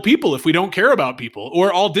terrible people if we don't care about people,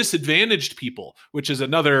 or all disadvantaged people, which is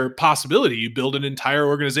another possibility. You build an entire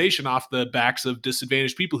organization off the backs of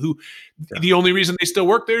disadvantaged people who the only reason they still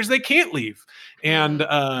work there is they can't leave, and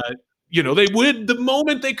they would the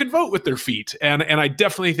moment they could vote with their feet. And I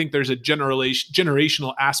definitely think there's a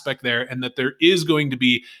generational aspect there, and that there is going to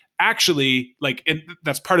be actually, like, and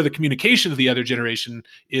that's part of the communication of the other generation,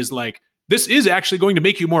 is like, this is actually going to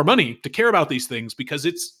make you more money to care about these things, because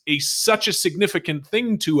it's such a significant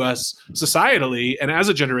thing to us societally and as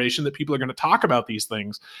a generation, that people are going to talk about these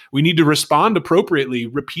things. We need to respond appropriately,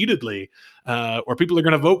 repeatedly, or people are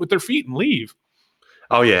going to vote with their feet and leave.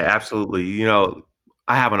 Oh yeah, absolutely.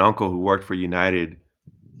 I have an uncle who worked for United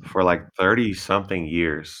for like 30 something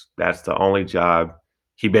years. That's the only job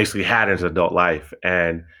he basically had in his adult life.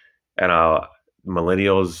 And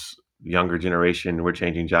millennials, younger generation, we're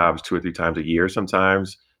changing jobs 2 or 3 times a year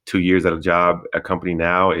sometimes. 2 years at a company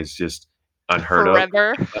now is just unheard of.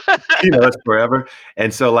 Forever. It's forever.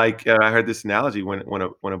 And so, like, I heard this analogy: when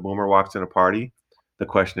a boomer walks in a party, the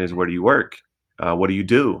question is, where do you work? What do you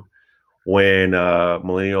do? When a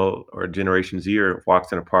millennial or Generation Zer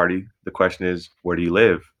walks in a party, the question is, where do you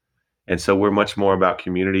live? And so we're much more about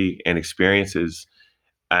community and experiences.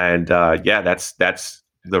 And that's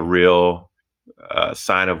the real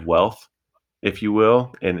sign of wealth, if you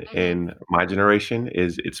will, in my generation.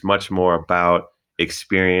 Is it's much more about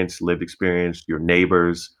experience, lived experience, your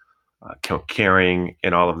neighbors, caring,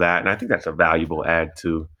 and all of that. And I think that's a valuable add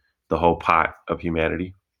to the whole pot of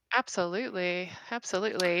humanity. Absolutely.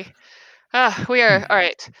 We are all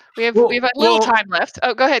right. We have a little Well, time left.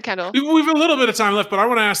 Oh, go ahead, Kendall. we have a little bit of time left, but I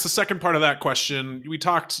want to ask the second part of that question. We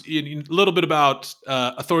talked a little bit about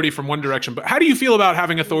authority from one direction, but how do you feel about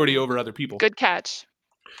having authority over other people? Good catch.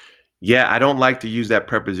 Yeah, I don't like to use that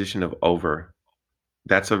preposition of over.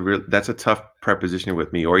 That's a tough preposition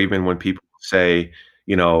with me. Or even when people say,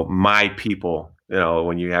 my people,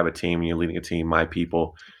 when you have a team and you're leading a team, my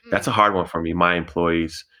people, that's a hard one for me. My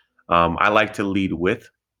employees. I like to lead with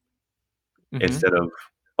instead of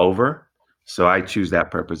over. So I choose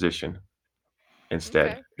that preposition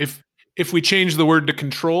instead. Okay. If we change the word to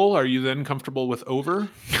control, are you then comfortable with over?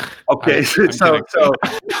 Okay, so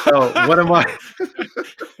what am I?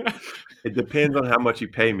 It depends on how much you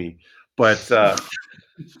pay me, but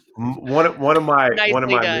one of my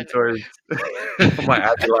mentors,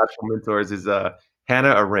 my ideological mentors, is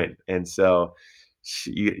Hannah Arendt, and so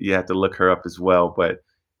you have to look her up as well. But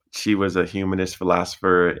she was a humanist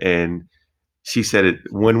philosopher, and she said it: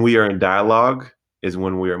 when we are in dialogue is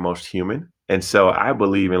when we are most human. And so I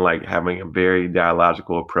believe in like having a very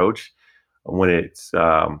dialogical approach when it's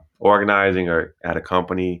organizing or at a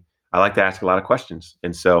company. I like to ask a lot of questions,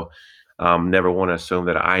 and so never want to assume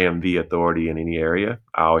that I am the authority in any area.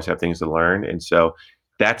 I always have things to learn, and so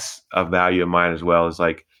that's a value of mine as well. Is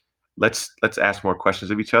like let's ask more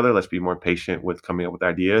questions of each other. Let's be more patient with coming up with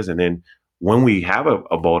ideas, and then when we have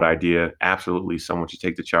a bold idea, absolutely someone should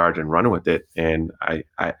take the charge and run with it. And I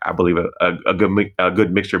believe a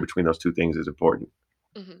good mixture between those two things is important.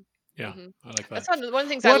 Mm-hmm. Yeah, Mhm. I like That's that. one of the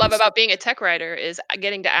things I love What's about being a tech writer is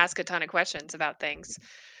getting to ask a ton of questions about things.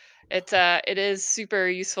 It is super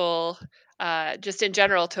useful, just in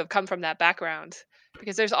general to have come from that background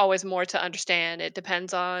because there's always more to understand. Yeah. It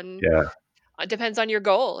depends on your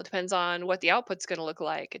goal. It depends on what the output's going to look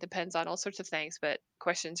like. It depends on all sorts of things, but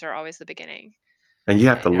questions are always the beginning. And you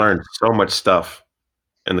have to And yeah. learn so much stuff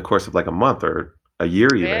in the course of like a month or a year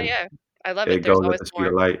yeah, even. yeah, I love it. It There's goes at always the speed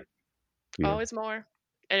of more. light. Yeah. Always more.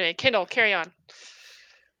 Anyway, Kindle, carry on.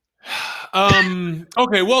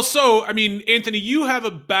 Okay, well, so I mean, Anthony, you have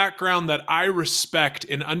a background that I respect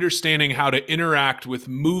in understanding how to interact with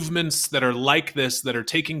movements that are like this, that are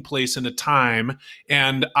taking place in a time,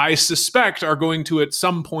 and I suspect are going to at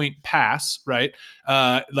some point pass, right?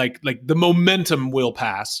 Like the momentum will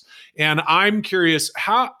pass, and I'm curious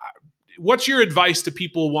how. What's your advice to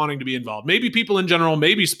people wanting to be involved? Maybe people in general,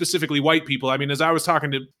 maybe specifically white people. I mean, as I was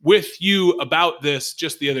talking with you about this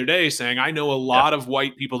just the other day, saying I know a Yeah. lot of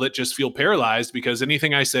white people that just feel paralyzed because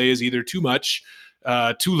anything I say is either too much,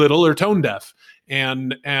 too little, or tone deaf.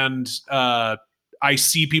 And I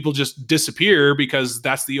see people just disappear because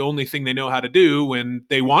that's the only thing they know how to do when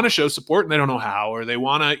they want to show support and they don't know how, or they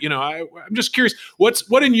want to, I'm just curious,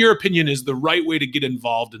 what in your opinion is the right way to get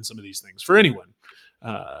involved in some of these things for anyone?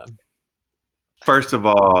 First of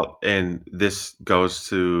all, and this goes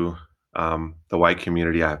to the white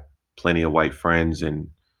community. I have plenty of white friends and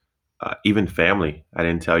even family. I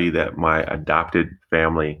didn't tell you that my adopted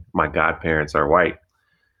family, my godparents, are white,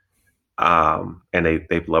 and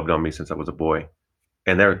they've loved on me since I was a boy,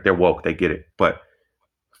 and they're woke. They get it. But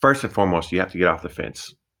first and foremost, you have to get off the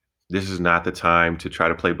fence. This is not the time to try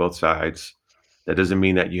to play both sides. That doesn't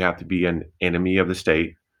mean that you have to be an enemy of the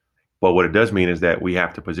state. But what it does mean is that we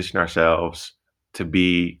have to position ourselves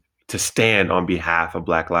to stand on behalf of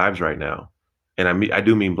Black lives right now. And I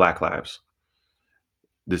do mean Black lives.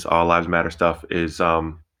 This all lives matter stuff is it's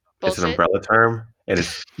an Bullshit. umbrella term. And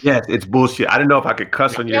it's bullshit. I don't know if I could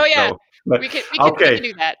cuss on your Oh yeah, show, but we okay, can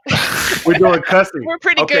do that. we're doing cussing. We're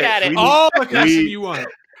pretty good Okay, at it. All the cussing we you want.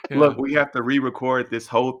 Yeah. look, we have to re-record this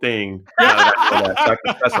whole thing now that I know that, so I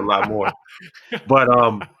can cuss a lot more. But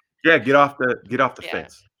yeah, get off the Yeah,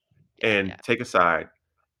 fence and yeah. take a side.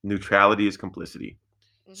 Neutrality is complicity.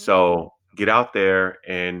 Mhm. So get out there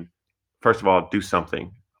and first of all, do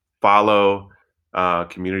something. Follow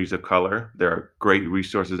communities of color. There are great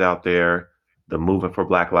resources out there. The Movement for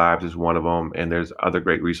Black Lives is one of them, and there's other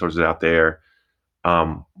great resources out there.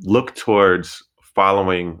 Look towards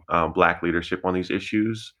following Black leadership on these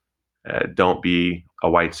issues. Don't be a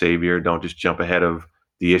white savior. Don't just jump ahead of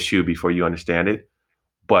the issue before you understand it.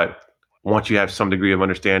 But once you have some degree of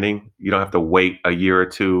understanding, you don't have to wait a year or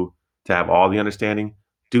two to have all the understanding.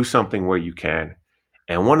 Do something where you can.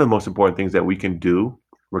 And one of the most important things that we can do,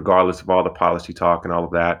 regardless of all the policy talk and all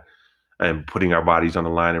of that, and putting our bodies on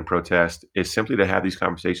the line in protest, is simply to have these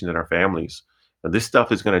conversations in our families. Now, this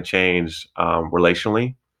stuff is going to change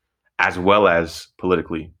relationally, as well as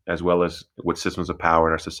politically, as well as with systems of power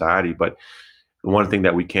in our society. But one thing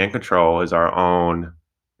that we can control is our own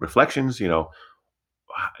reflections.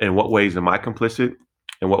 In what ways am I complicit?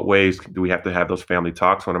 In what ways do we have to have those family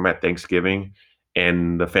talks when I'm at Thanksgiving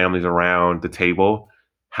and the family's around the table?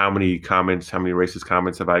 How many racist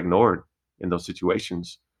comments have I ignored in those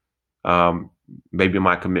situations? Maybe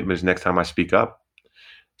my commitment is next time I speak up.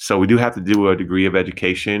 So we do have to do a degree of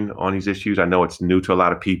education on these issues. I know it's new to a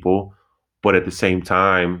lot of people, but at the same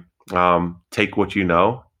time, take what you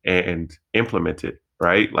know and implement it,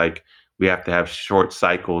 right? Like we have to have short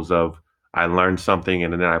cycles of I learned something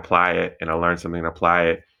and then I apply it, and I learned something and apply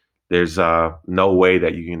it. There's no way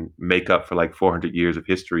that you can make up for like 400 years of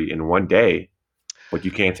history in one day, but you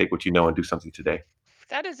can take what you know and do something today.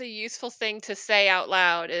 That is a useful thing to say out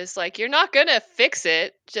loud is like you're not going to fix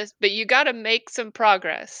it but you got to make some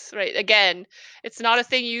progress, right? Again, it's not a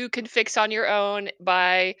thing you can fix on your own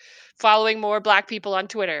by following more black people on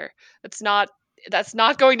Twitter. That's not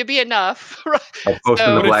going to be enough. Right? I posted the What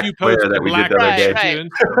So, if black you square post that a we did black the other right, day. to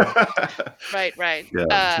right, Instagram? right.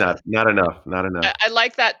 Yeah, it's not enough. Not enough. I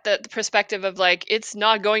like that the perspective of like it's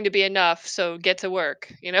not going to be enough, so get to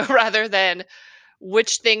work, rather than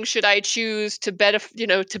which thing should I choose to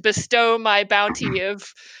to bestow my bounty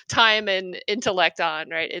of time and intellect on,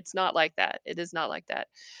 right? It's not like that. It is not like that.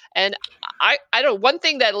 And I don't one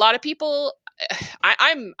thing that a lot of people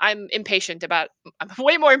I'm impatient about. I'm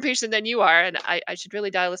way more impatient than you are, and I should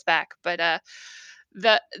really dial this back. But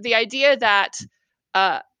the idea that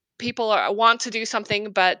uh people want to do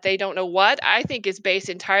something but they don't know what, I think is based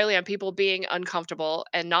entirely on people being uncomfortable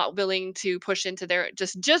and not willing to push into their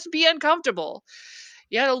just be uncomfortable.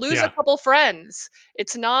 You got to lose a Yeah. couple friends.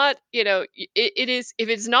 It's not, it is, if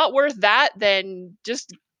it's not worth that, then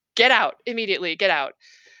just get out immediately. Get out.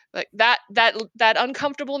 Like that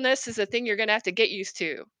uncomfortableness is a thing you're gonna have to get used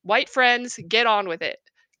to. White friends, get on with it.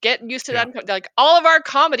 Get used to Yeah. that. Like all of our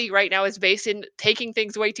comedy right now is based in taking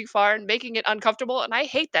things way too far and making it uncomfortable, and I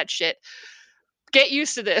hate that shit. Get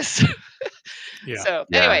used to this. Yeah. So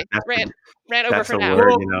Yeah, anyway, rant over that's for a now.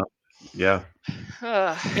 word, Well, Yeah.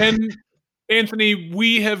 and Anthony,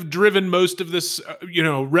 we have driven most of this,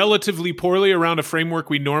 relatively poorly around a framework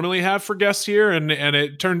we normally have for guests here, and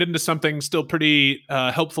it turned into something still pretty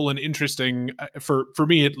helpful and interesting for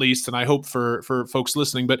me at least, and I hope for folks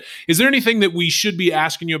listening. But is there anything that we should be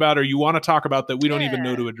asking you about, or you want to talk about that we don't even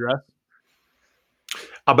know to address?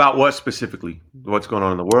 About what specifically? What's going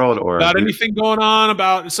on in the world, or about anything going on,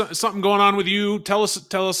 about something going on with you? Tell us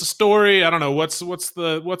a story. I don't know. What's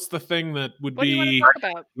the thing that would What do you want to be? talk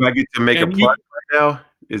about? Do I get to make a And plug right now?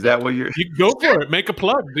 Is that what you're? You go for it. Make a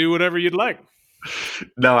plug. Do whatever you'd like.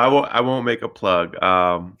 No, I won't. I won't make a plug.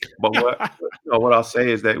 But what I'll say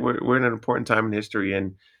is that we're in an important time in history,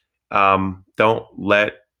 and don't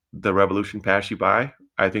let the revolution pass you by.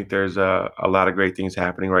 I think there's a lot of great things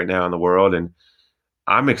happening right now in the world, and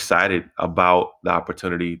I'm excited about the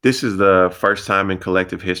opportunity. This is the first time in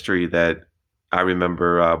collective history that I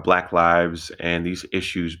remember Black lives and these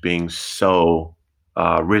issues being so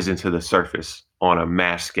risen to the surface on a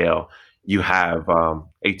mass scale. You have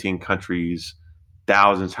 18 countries,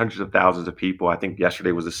 thousands, hundreds of thousands of people. I think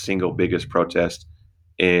yesterday was the single biggest protest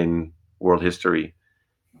in world history.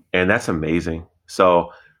 And that's amazing.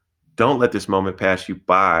 So don't let this moment pass you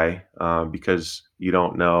by because you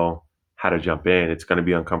don't know how to jump in. It's going to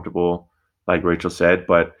be uncomfortable, like Rachel said,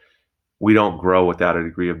 but we don't grow without a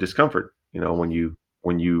degree of discomfort. When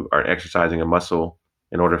you are exercising a muscle,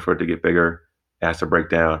 in order for it to get bigger, it has to break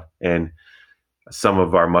down. And some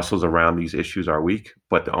of our muscles around these issues are weak,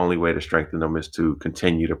 but the only way to strengthen them is to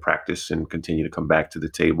continue to practice and continue to come back to the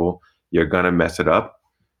table. You're going to mess it up.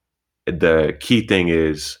 The key thing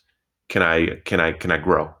is, can I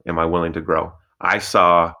grow? Am I willing to grow? I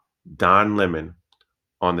saw Don Lemon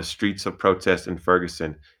on the streets of protest in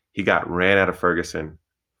Ferguson. He got ran out of Ferguson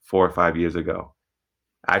 4 or 5 years ago.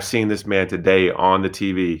 I've seen this man today on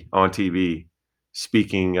TV,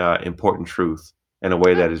 speaking important truth in a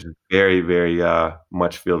way that is very, very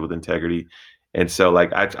much filled with integrity. And so,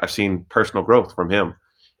 like, I've seen personal growth from him.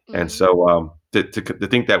 Mm-hmm. And so to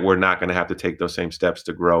think that we're not going to have to take those same steps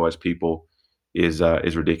to grow as people is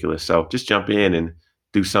ridiculous. So just jump in and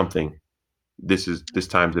do something. This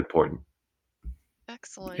time's important.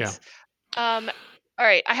 Excellent. Yeah. All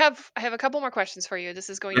right. I have a couple more questions for you. This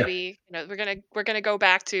is going to be, we're gonna go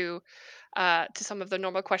back to some of the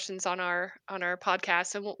normal questions on our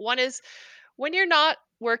podcast. And one is, when you're not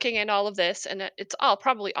working in all of this, and it's all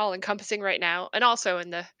probably all encompassing right now, and also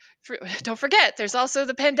don't forget, there's also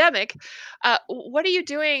the pandemic. What are you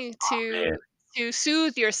doing to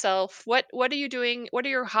soothe yourself? What are you doing? What are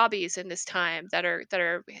your hobbies in this time that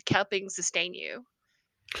are helping sustain you?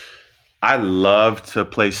 I love to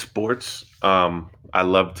play sports. I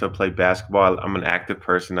love to play basketball. I'm an active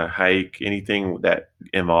person. I hike, anything that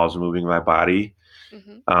involves moving my body.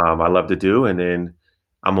 Mm-hmm. I love to do. And then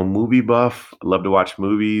I'm a movie buff. I love to watch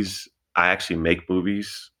movies. I actually make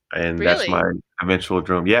movies, and that's my eventual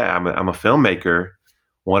dream. Yeah, I'm a filmmaker.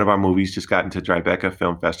 One of our movies just got into Tribeca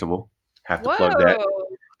Film Festival. Have to plug that.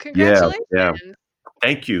 Congratulations. Yeah.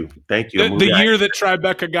 Thank you. The year that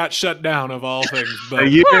Tribeca got shut down, of all things.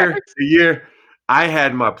 The year I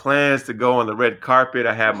had my plans to go on the red carpet.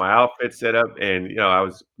 I had my outfit set up, and I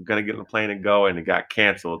was gonna get on the plane and go, and it got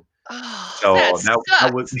canceled. Oh, so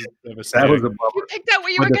that was a bummer. You picked out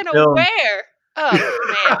what you were gonna wear. Oh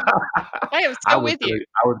man, I am so with you.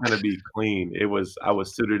 I was gonna be clean. I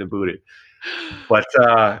was suited and booted. But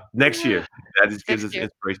next year, that just gives us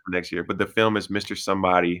inspiration for next year. But the film is Mr.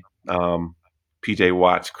 Somebody, PJ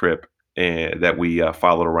Watts Crip, and that we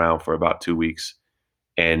followed around for about 2 weeks,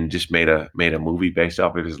 and just made a movie based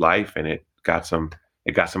off of his life, and it got some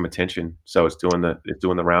attention. So it's doing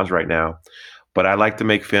the rounds right now. But I like to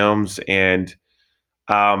make films, and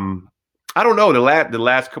I don't know, the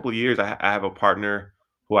last couple of years, I have a partner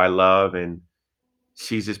who I love, and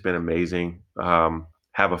she's just been amazing.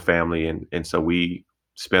 Have a family, and so we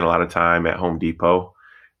spend a lot of time at Home Depot,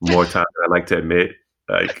 more time than I like to admit.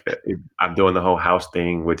 Like, I'm doing the whole house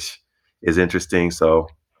thing, which is interesting. So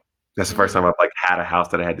that's the first time I've had a house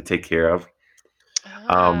that I had to take care of.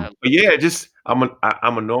 But yeah, just I'm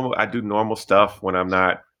a normal. I do normal stuff when I'm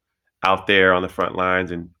not out there on the front lines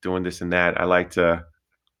and doing this and that. I like to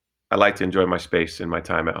enjoy my space and my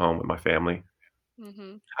time at home with my family.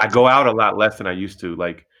 Mm-hmm. I go out a lot less than I used to.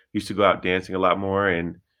 Like, used to go out dancing a lot more,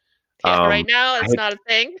 and Yeah, right now I it's hit, not a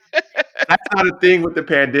thing. that's not a thing with the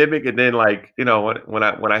pandemic. And then, like, when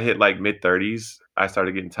I hit like mid-30s, I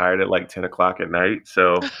started getting tired at like 10 o'clock at night.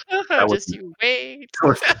 So that was Just you wait.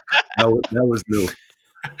 that was new.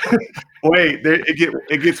 Wait,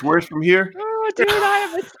 it gets worse from here. Oh, dude,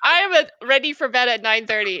 I am ready for bed at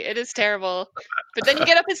 9:30. It is terrible. But then you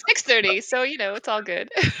get up at 6:30, so it's all good.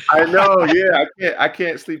 I know, yeah. I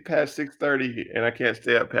can't sleep past 6:30, and I can't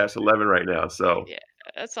stay up past 11 right now. So Yeah,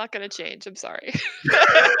 that's not gonna change. I'm sorry.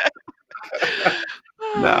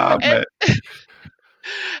 nah, and, but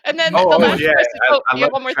and then the last yeah, question. Oh, I you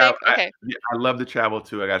have love one to more thing? travel. Okay. I love to travel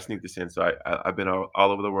too. I got to sneak this in. So I've been all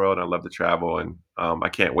over the world. And I love to travel, and I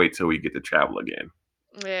can't wait till we get to travel again.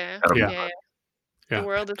 Yeah. That'll be Yeah. fun. The Yeah.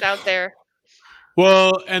 world is out there.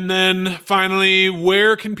 Well, and then finally,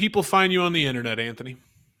 where can people find you on the internet, Anthony?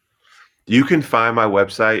 You can find my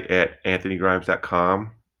website at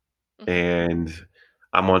anthonygrimes.com, and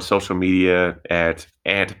I'm on social media at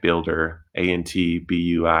Antbuilder,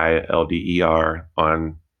 ANTBUILDER,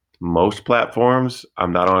 on most platforms.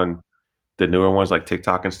 I'm not on the newer ones like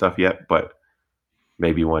TikTok and stuff yet, but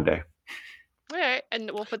maybe one day. All right,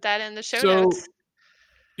 and we'll put that in the show So, notes.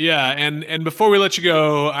 yeah, and before we let you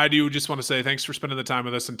go, I do just want to say thanks for spending the time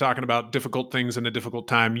with us and talking about difficult things in a difficult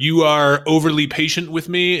time. You are overly patient with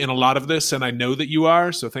me in a lot of this, and I know that you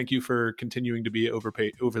are. So thank you for continuing to be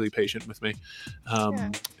overly patient with me.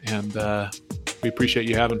 And we appreciate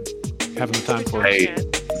you having the time for us. Hey,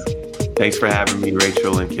 thanks for having me,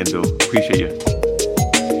 Rachel and Kendall. Appreciate you.